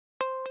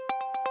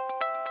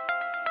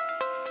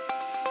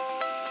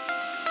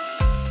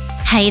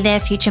Hey there,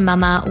 future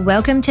mama.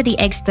 Welcome to the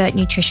Expert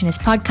Nutritionist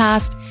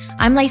Podcast.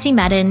 I'm Lacey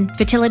Madden,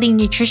 fertility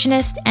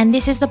nutritionist, and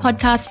this is the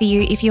podcast for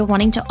you if you're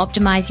wanting to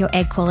optimize your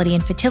egg quality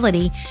and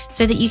fertility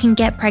so that you can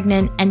get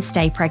pregnant and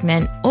stay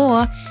pregnant,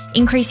 or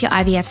increase your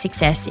IVF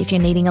success if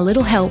you're needing a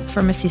little help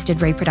from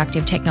assisted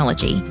reproductive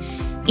technology.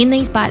 In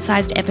these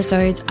bite-sized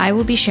episodes, I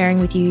will be sharing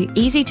with you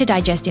easy to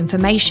digest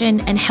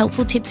information and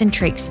helpful tips and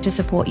tricks to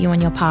support you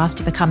on your path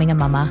to becoming a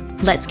mama.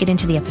 Let's get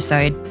into the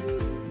episode.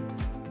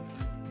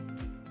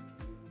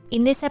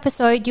 In this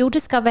episode, you'll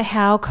discover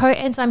how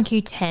coenzyme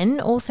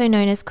Q10, also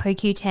known as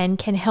CoQ10,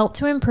 can help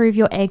to improve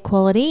your egg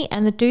quality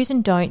and the do's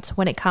and don'ts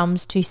when it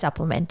comes to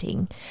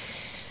supplementing.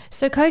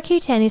 So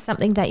CoQ10 is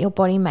something that your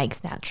body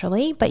makes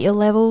naturally, but your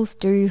levels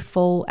do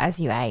fall as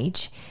you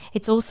age.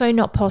 It's also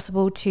not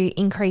possible to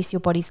increase your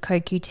body's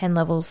CoQ10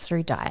 levels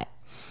through diet.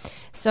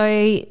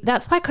 So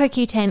that's why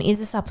CoQ10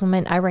 is a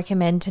supplement I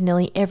recommend to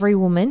nearly every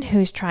woman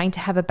who's trying to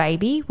have a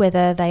baby,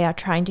 whether they are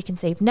trying to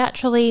conceive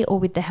naturally or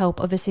with the help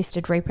of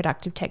assisted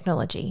reproductive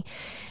technology.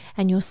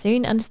 And you'll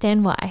soon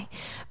understand why.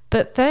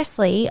 But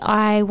firstly,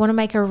 I want to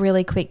make a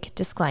really quick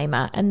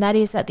disclaimer, and that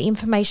is that the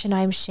information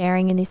I am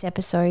sharing in this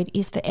episode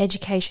is for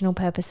educational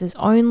purposes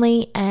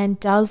only and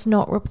does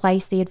not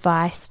replace the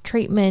advice,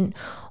 treatment,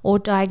 or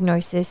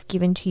diagnosis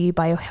given to you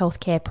by your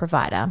healthcare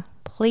provider.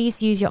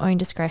 Please use your own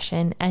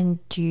discretion and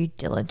due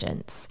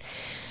diligence.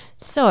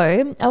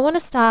 So I want to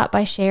start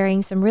by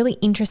sharing some really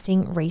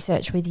interesting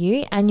research with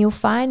you, and you'll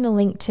find the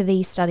link to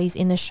these studies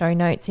in the show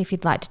notes if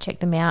you'd like to check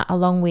them out,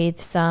 along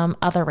with some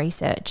other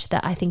research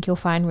that I think you'll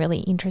find really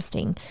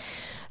interesting.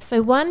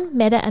 So one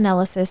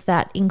meta-analysis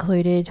that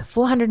included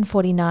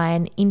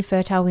 449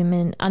 infertile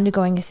women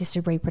undergoing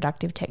assisted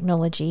reproductive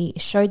technology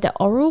showed that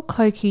oral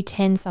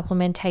CoQ10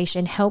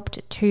 supplementation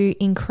helped to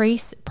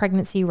increase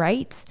pregnancy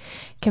rates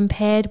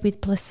compared with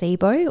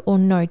placebo or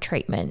no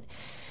treatment.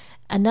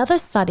 Another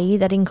study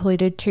that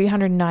included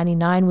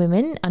 299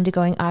 women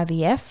undergoing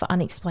IVF,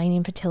 unexplained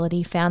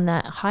infertility, found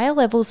that higher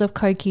levels of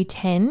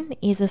CoQ10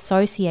 is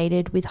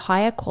associated with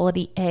higher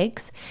quality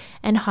eggs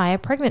and higher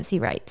pregnancy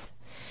rates.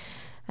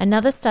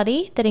 Another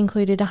study that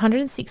included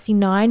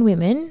 169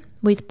 women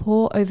with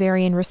poor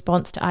ovarian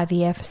response to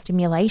IVF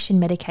stimulation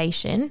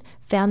medication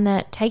found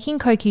that taking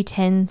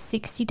CoQ10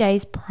 60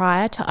 days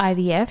prior to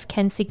IVF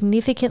can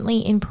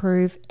significantly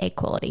improve egg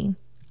quality.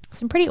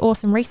 Some pretty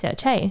awesome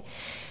research, hey?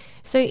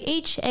 So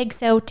each egg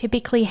cell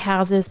typically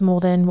houses more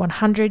than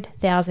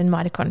 100,000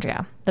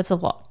 mitochondria. That's a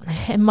lot.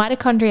 And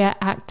mitochondria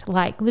act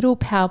like little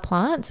power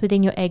plants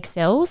within your egg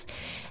cells,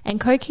 and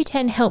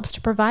CoQ10 helps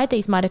to provide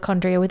these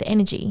mitochondria with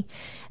energy.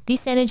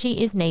 This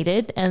energy is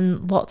needed,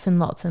 and lots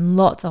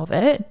of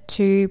it,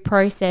 to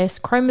process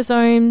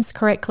chromosomes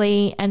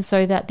correctly and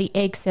so that the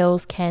egg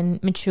cells can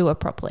mature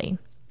properly.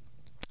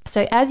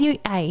 So as you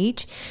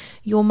age,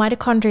 your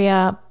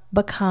mitochondria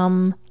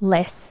become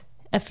less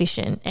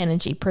efficient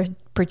energy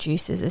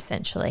producers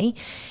essentially,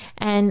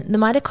 and the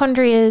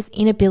mitochondria's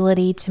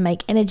inability to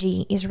make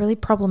energy is really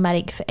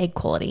problematic for egg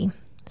quality.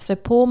 So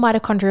poor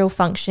mitochondrial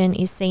function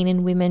is seen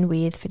in women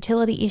with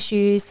fertility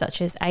issues such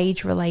as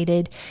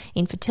age-related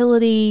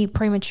infertility,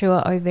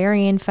 premature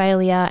ovarian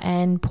failure,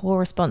 and poor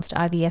response to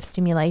IVF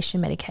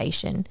stimulation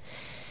medication.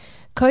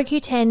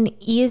 CoQ10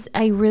 is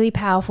a really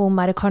powerful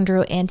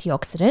mitochondrial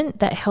antioxidant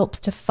that helps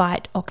to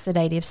fight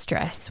oxidative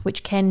stress,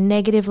 which can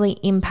negatively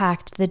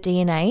impact the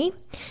DNA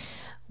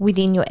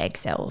within your egg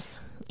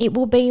cells. It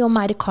will be your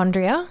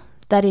mitochondria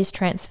that is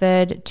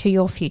transferred to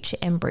your future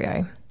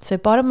embryo. So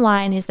bottom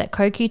line is that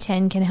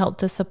CoQ10 can help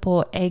to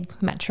support egg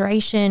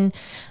maturation,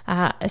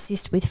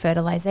 assist with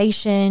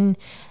fertilization,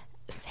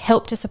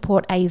 help to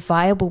support a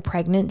viable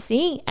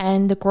pregnancy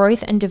and the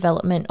growth and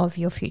development of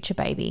your future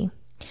baby.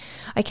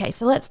 Okay,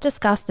 so let's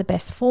discuss the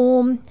best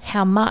form,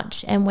 how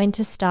much, and when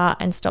to start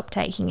and stop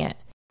taking it.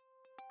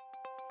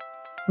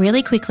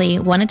 Really quickly,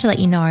 wanted to let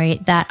you know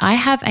that I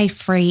have a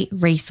free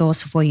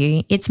resource for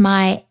you. It's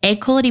my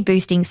egg quality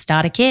boosting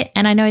starter kit,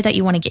 and I know that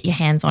you want to get your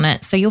hands on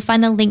it, so you'll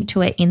find the link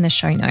to it in the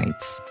show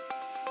notes.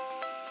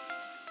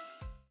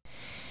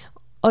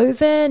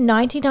 Over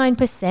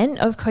 99%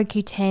 of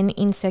CoQ10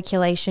 in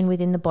circulation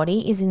within the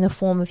body is in the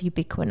form of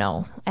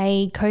ubiquinol.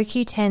 A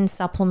CoQ10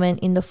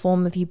 supplement in the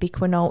form of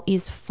ubiquinol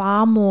is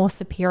far more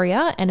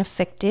superior and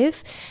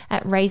effective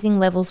at raising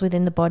levels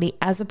within the body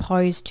as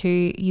opposed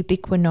to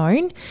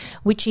ubiquinone,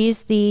 which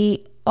is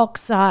the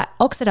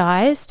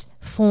oxidized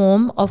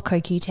form of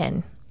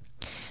CoQ10.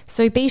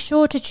 So be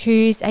sure to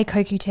choose a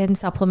CoQ10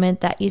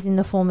 supplement that is in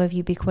the form of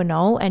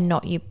ubiquinol and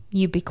not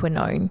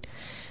ubiquinone.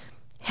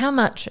 How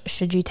much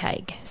should you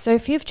take? So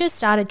if you've just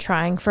started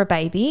trying for a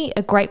baby,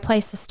 a great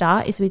place to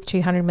start is with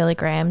 200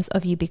 milligrams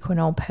of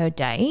ubiquinol per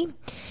day.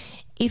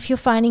 If you're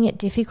finding it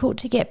difficult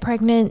to get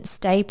pregnant,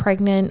 stay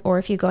pregnant, or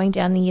if you're going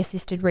down the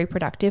assisted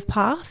reproductive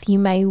path, you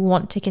may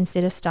want to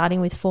consider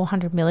starting with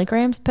 400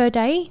 milligrams per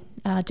day,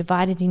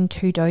 divided in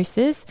 2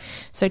 doses.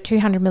 So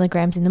 200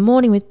 milligrams in the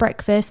morning with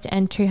breakfast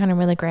and 200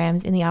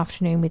 milligrams in the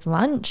afternoon with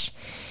lunch.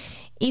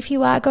 If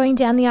you are going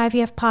down the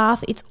IVF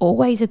path, it's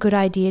always a good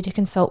idea to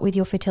consult with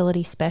your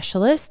fertility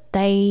specialist.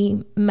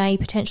 They may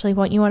potentially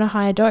want you on a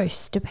higher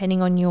dose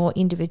depending on your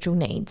individual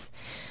needs.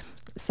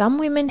 Some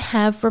women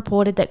have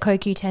reported that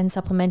CoQ10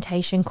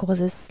 supplementation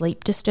causes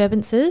sleep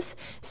disturbances,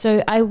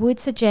 so I would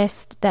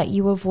suggest that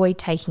you avoid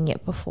taking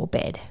it before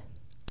bed.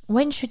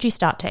 When should you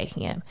start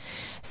taking it?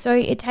 So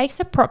it takes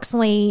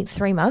approximately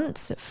 3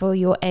 months for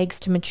your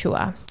eggs to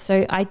mature.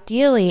 So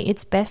ideally,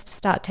 it's best to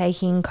start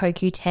taking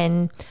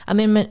CoQ10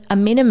 a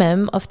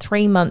minimum of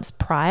 3 months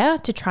prior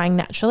to trying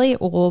naturally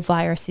or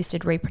via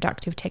assisted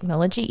reproductive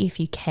technology if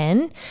you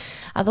can.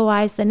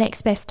 Otherwise, the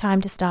next best time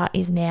to start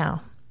is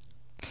now.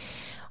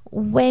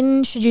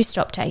 When should you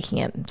stop taking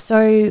it?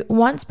 So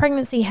once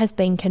pregnancy has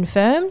been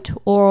confirmed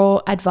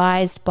or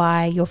advised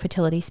by your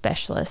fertility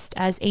specialist,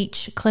 as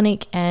each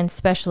clinic and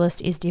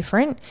specialist is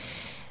different.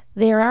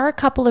 There are a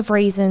couple of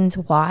reasons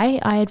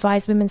why I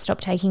advise women stop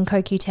taking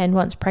CoQ10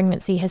 once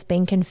pregnancy has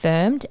been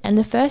confirmed. And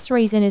the first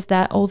reason is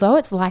that although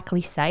it's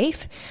likely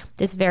safe,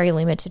 there's very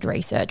limited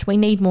research. We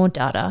need more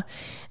data.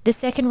 The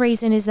second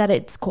reason is that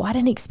it's quite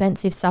an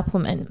expensive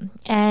supplement.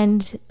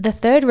 And the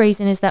third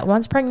reason is that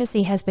once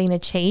pregnancy has been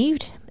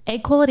achieved,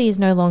 egg quality is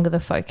no longer the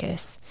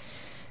focus.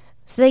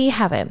 So there you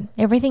have it.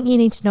 Everything you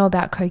need to know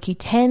about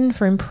CoQ10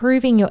 for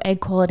improving your egg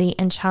quality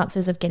and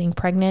chances of getting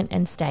pregnant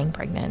and staying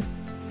pregnant.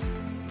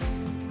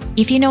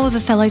 If you know of a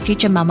fellow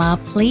future mama,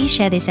 please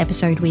share this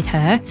episode with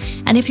her.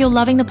 And if you're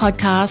loving the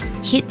podcast,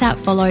 hit that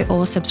follow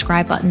or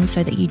subscribe button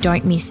so that you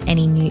don't miss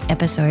any new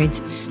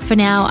episodes. For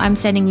now, I'm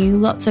sending you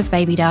lots of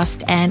baby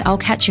dust and I'll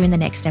catch you in the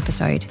next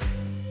episode.